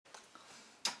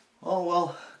Oh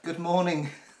well, good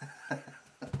morning.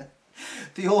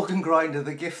 The organ grinder,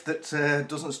 the gift that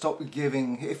doesn't stop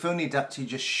giving. If only it'd actually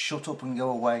just shut up and go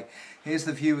away. Here's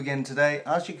the view again today.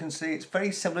 As you can see, it's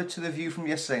very similar to the view from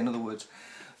yesterday. In other words,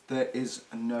 there is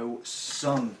no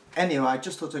sun. Anyway, I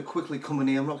just thought I'd quickly come in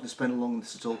here. I'm not going to spend long on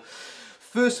this at all.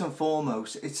 First and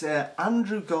foremost, it's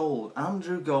Andrew Gold.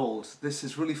 Andrew Gold. This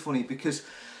is really funny because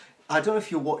I don't know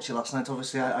if you watched it last night.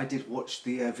 Obviously, I did watch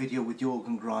the video with the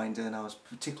organ grinder, and I was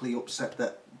particularly upset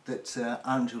that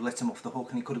Andrew let him off the hook,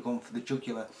 and he could have gone for the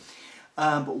jugular.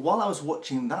 But while I was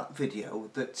watching that video,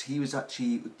 that he was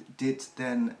actually did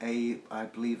then I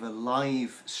believe a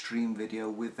live stream video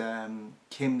with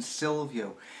Kim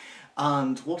Silvio,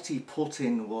 and what he put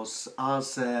in was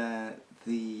as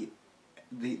his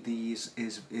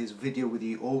video with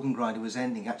the organ grinder was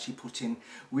ending, actually put in,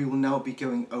 "We will now be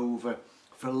going over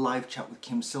for a live chat with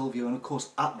Kim Silvio." And of course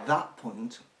at that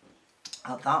point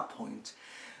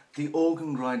the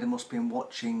organ grinder must have been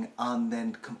watching and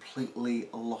then completely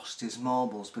lost his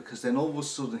marbles, because then all of a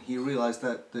sudden he realised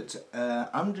that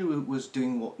Andrew was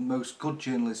doing what most good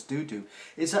journalists do,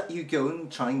 is that you go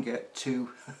and try and get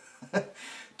two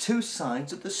two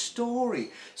sides of the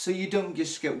story, so you don't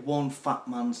just get one fat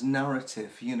man's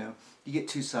narrative, you get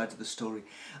two sides of the story.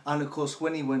 And of course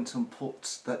when he went and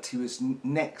put that he was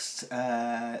next,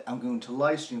 I'm going to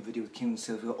live stream video with Kim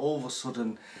Silvio, all of a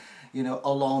sudden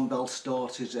alarm bells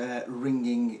started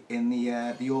ringing in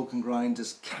the organ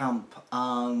grinder's camp,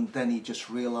 and then he just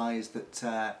realised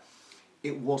that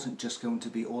it wasn't just going to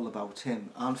be all about him.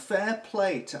 And fair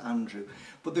play to Andrew.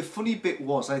 But the funny bit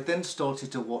was, I then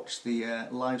started to watch the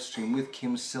live stream with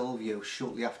Kim Silvio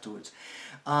shortly afterwards,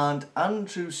 and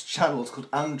Andrew's channel is called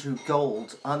Andrew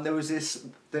Gold, and there was this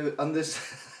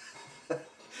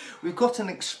we've got an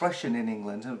expression in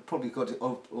England, and probably got it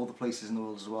all the places in the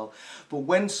world as well, but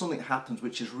when something happens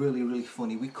which is really, really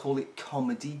funny, we call it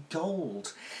comedy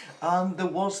gold. And there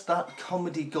was that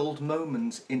comedy gold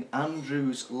moment in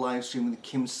Andrew's live stream with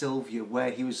Kim Silvio, where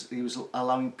he was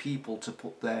allowing people to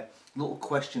put their little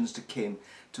questions to Kim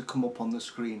to come up on the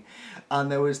screen. And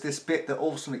there was this bit that all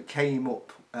of a sudden it came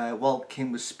up while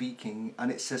Kim was speaking, and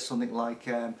it says something like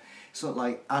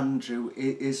Andrew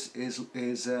is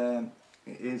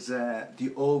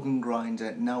the organ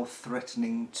grinder now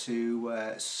threatening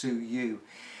to sue you?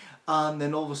 And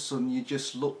then all of a sudden you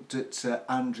just looked at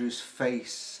Andrew's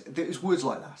face. It was words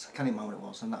like that. I can't even remember what it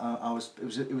was. And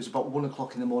it was about 1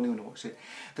 o'clock in the morning when I watched it.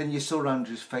 Then you saw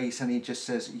Andrew's face, and he just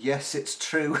says, "Yes, it's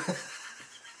true."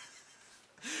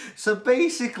 So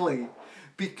basically,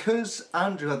 because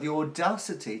Andrew had the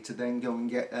audacity to then go and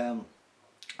get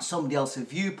somebody else's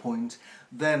viewpoint,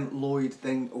 then Lloyd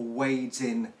then wades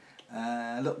in.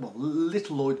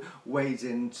 Little Lloyd wades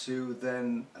in to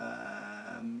then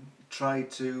try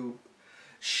to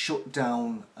shut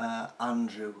down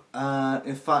Andrew.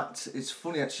 In fact, it's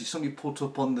funny actually, somebody put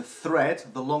up on the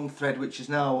long thread, which is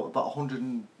now about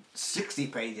 160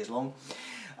 pages long,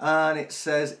 and it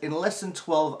says, "In less than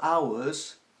 12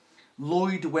 hours,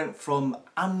 Lloyd went from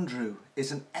Andrew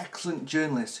is an excellent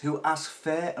journalist who asks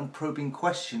fair and probing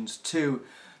questions to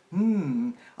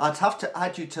I'd have to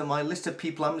add you to my list of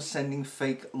people I'm sending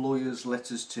fake lawyers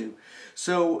letters to."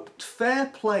 So fair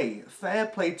play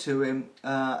to him.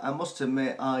 I must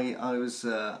admit, I was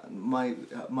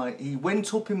he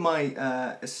went up in my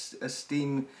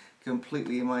esteem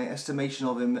completely. My estimation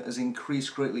of him has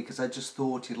increased greatly, because I just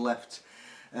thought he'd left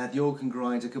the organ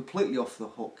grinder completely off the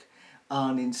hook,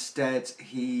 and instead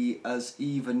he has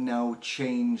even now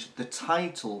changed the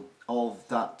title of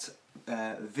that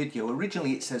video.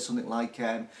 Originally it says something like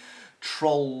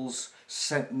 "Trolls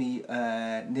sent me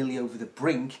nearly over the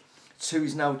brink," so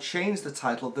he's now changed the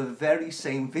title of the very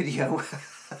same video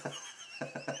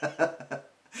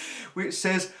which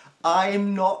says,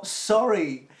 "I'm not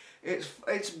sorry."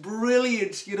 It's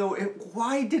brilliant,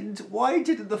 why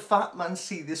didn't the fat man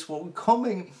see this one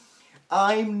coming?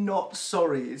 "I'm not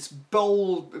sorry." It's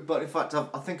bold, but in fact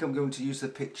I think I'm going to use the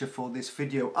picture for this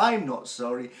video. "I'm not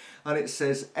sorry," and it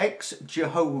says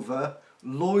ex-Jehovah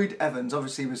Lloyd Evans.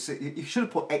 Obviously you should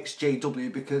have put ex-JW,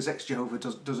 because ex-Jehovah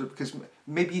does it because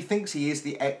maybe he thinks he is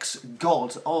the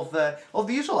ex-god of the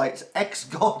Israelites,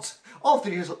 ex-god of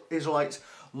the Israelites.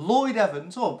 Lloyd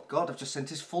Evans, oh God, I've just sent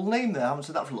his full name there, I haven't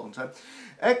said that for a long time.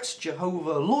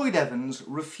 Ex-Jehovah Lloyd Evans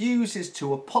refuses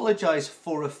to apologise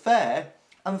for affair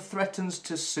and threatens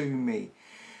to sue me.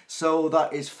 So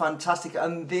that is fantastic,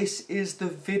 and this is the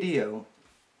video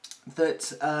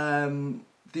that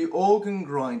the organ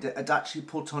grinder had actually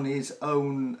put on his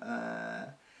own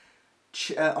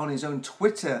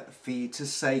Twitter feed to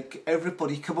say,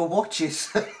 "Everybody come and watch it."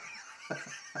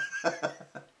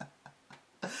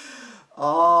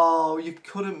 Oh, Oh, you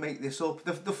couldn't make this up.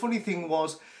 The funny thing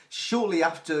was, shortly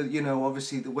after, you know,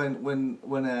 obviously when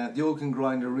the organ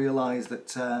grinder realised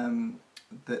that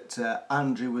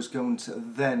Andrew was going to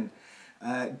then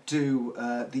do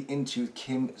the interview with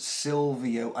Kim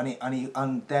Silvio,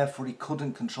 and therefore he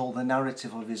couldn't control the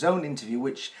narrative of his own interview,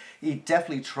 which he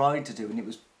definitely tried to do, and it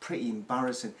was pretty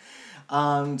embarrassing.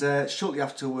 And shortly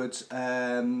afterwards,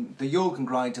 the organ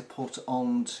grinder put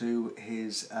onto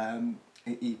his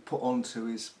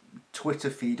Twitter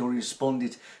feed, or he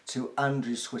responded to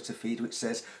Andrew's Twitter feed, which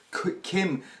says,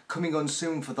 Kim coming on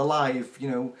soon for the live, you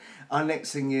know. And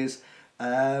next thing is,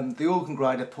 the organ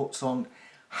grinder puts on,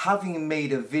 having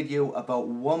made a video about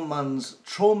one man's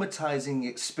traumatizing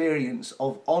experience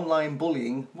of online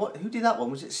bullying. Who did that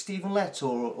one? Was it Stephen Lett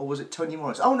or was it Tony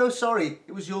Morris? Oh no, sorry,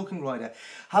 it was Organ Grinder.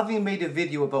 Having made a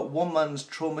video about one man's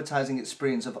traumatizing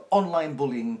experience of online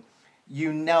bullying,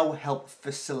 you now help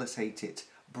facilitate it.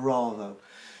 Bravo.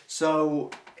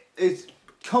 So it's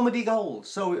comedy gold.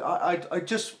 So I'd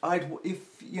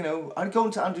go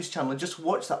into Andrew's channel and just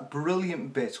watch that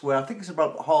brilliant bit where I think it's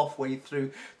about halfway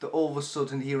through that all of a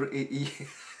sudden he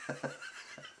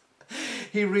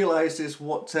he realises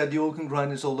what the organ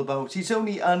grinder is all about. He's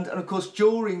only, and of course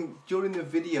during the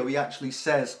video he actually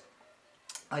says,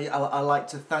 I like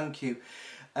to thank you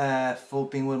for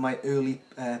being one of my early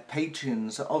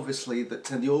patrons. Obviously that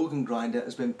the organ grinder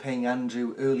has been paying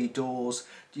Andrew early doors,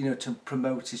 you know, to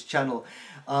promote his channel.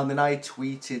 And I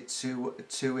tweeted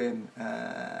to him,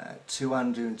 to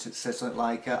Andrew, and it says something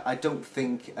like, I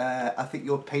think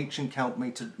your patron count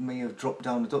may have dropped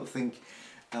down. I don't think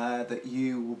that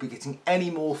you will be getting any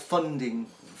more funding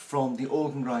from the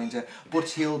organ grinder,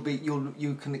 but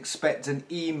you can expect an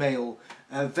email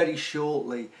very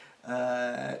shortly,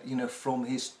 you know, from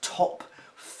his top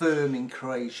firm in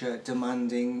Croatia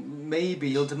demanding, maybe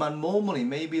he'll demand more money,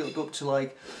 maybe it'll go up to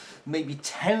like maybe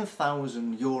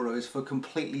 10,000 euros for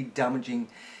completely damaging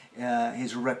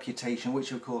his reputation,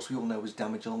 which of course we all know was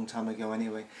damaged a long time ago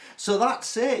anyway. So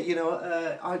that's it, you know.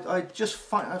 I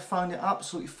find it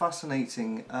absolutely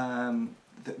fascinating,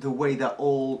 the way that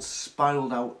all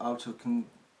spiraled out of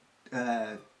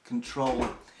control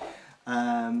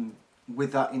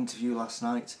with that interview last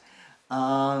night.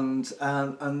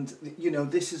 And you know,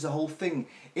 this is the whole thing.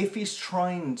 If he's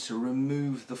trying to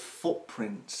remove the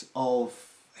footprint of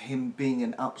him being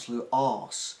an absolute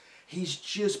arse, he's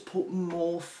just put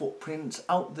more footprints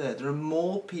out there. There are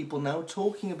more people now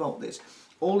talking about this.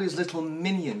 All his little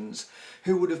minions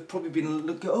who would have probably been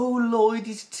looking, oh Lloyd,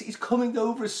 he's coming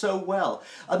over so well,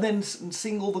 and then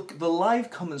seeing all the live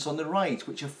comments on the right,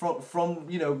 which are from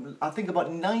you know, I think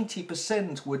about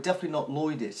 90% were definitely not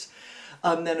Lloydists.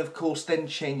 And then of course then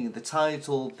changing the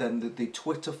title, then the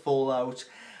Twitter fallout,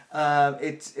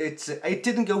 it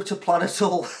didn't go to plan at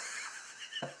all.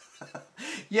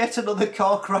 Yet another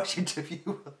car crash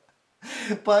interview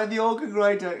by the organ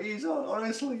grinder. He's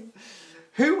honestly,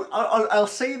 I'll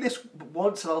say this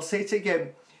once and I'll say it again.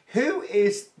 Who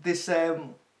is this?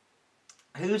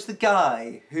 Who's the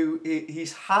guy who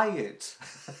he's hired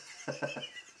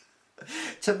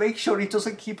to make sure he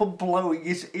doesn't keep on blowing,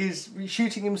 is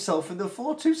shooting himself in the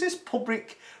foot? Who's this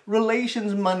public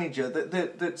relations manager that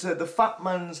the fat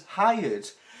man's hired,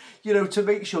 you know, to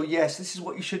make sure, yes, this is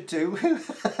what you should do?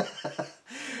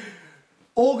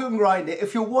 Organ grinder,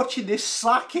 if you're watching this,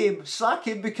 sack him,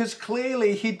 because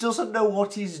clearly he doesn't know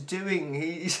what he's doing.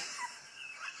 He's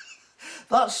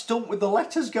that stunt with the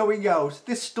letters going out,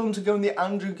 this stunt to go on the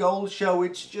Andrew Gold show,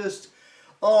 it's just,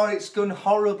 oh, it's gone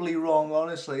horribly wrong,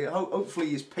 honestly. Hopefully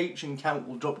his patron count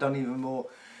will drop down even more.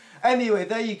 Anyway,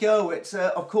 there you go. It's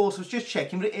of course, I was just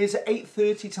checking, but it is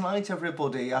 8:30 tonight,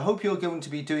 everybody. I hope you're going to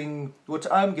be doing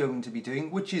what I'm going to be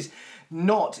doing, which is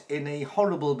not in a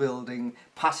horrible building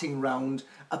passing round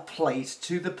a plate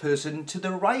to the person to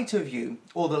the right of you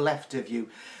or the left of you,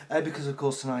 because of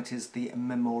course tonight is the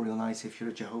memorial night if you're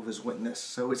a Jehovah's Witness.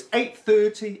 So it's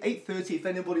 8:30 if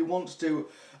anybody wants to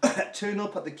turn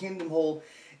up at the Kingdom Hall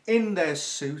in their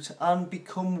suit and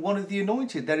become one of the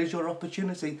anointed. There is your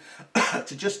opportunity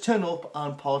to just turn up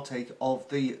and partake of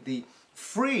the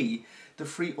free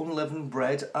unleavened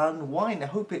bread and wine. I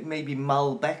hope it may be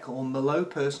Malbec or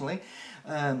Merlot personally,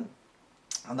 and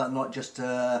that not just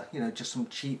you know, just some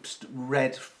cheap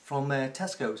red from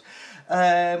Tesco's.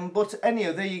 But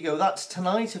anyhow, there you go. That's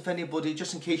tonight. If anybody,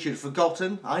 just in case you'd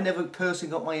forgotten, I never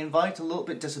personally got my invite. A little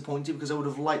bit disappointed because I would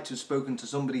have liked to have spoken to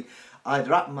somebody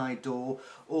either at my door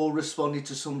or responded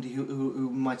to somebody who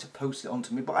might have posted it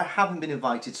onto me. But I haven't been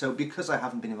invited, so because I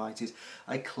haven't been invited,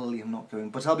 I clearly am not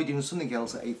going. But I'll be doing something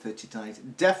else at 8:30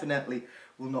 tonight. Definitely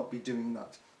will not be doing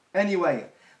that. Anyway,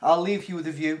 I'll leave you with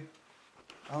a view.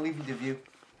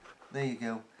 There you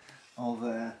go. of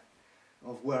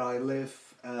where I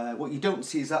live. What you don't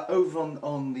see is that over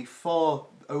on the far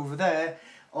over there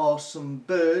are some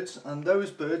birds, and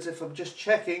those birds, if I'm just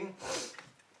checking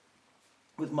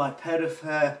with my pair of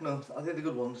no, I think the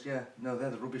good ones, yeah, no, they're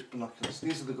the rubbish binoculars.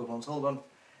 These are the good ones. Hold on.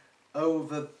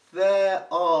 Over there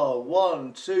are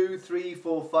 1, 2, 3,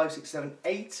 4, 5, 6, 7,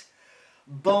 8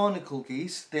 barnacle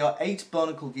geese. There are 8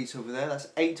 barnacle geese over there. That's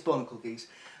 8 barnacle geese,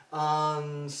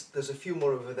 and there's a few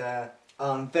more over there.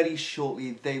 And very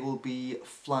shortly they will be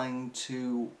flying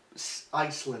to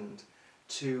Iceland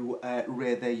to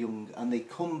rear their young, and they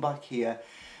come back here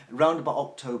around about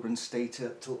October and stay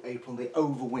till April. They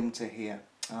overwinter here.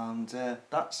 And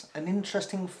that's an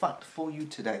interesting fact for you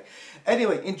today.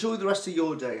 Anyway, enjoy the rest of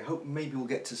your day. I hope maybe we'll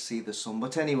get to see the sun.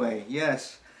 But anyway,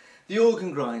 yes, the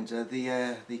organ grinder,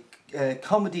 the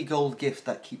comedy gold gift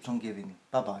that keeps on giving.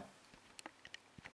 Bye bye.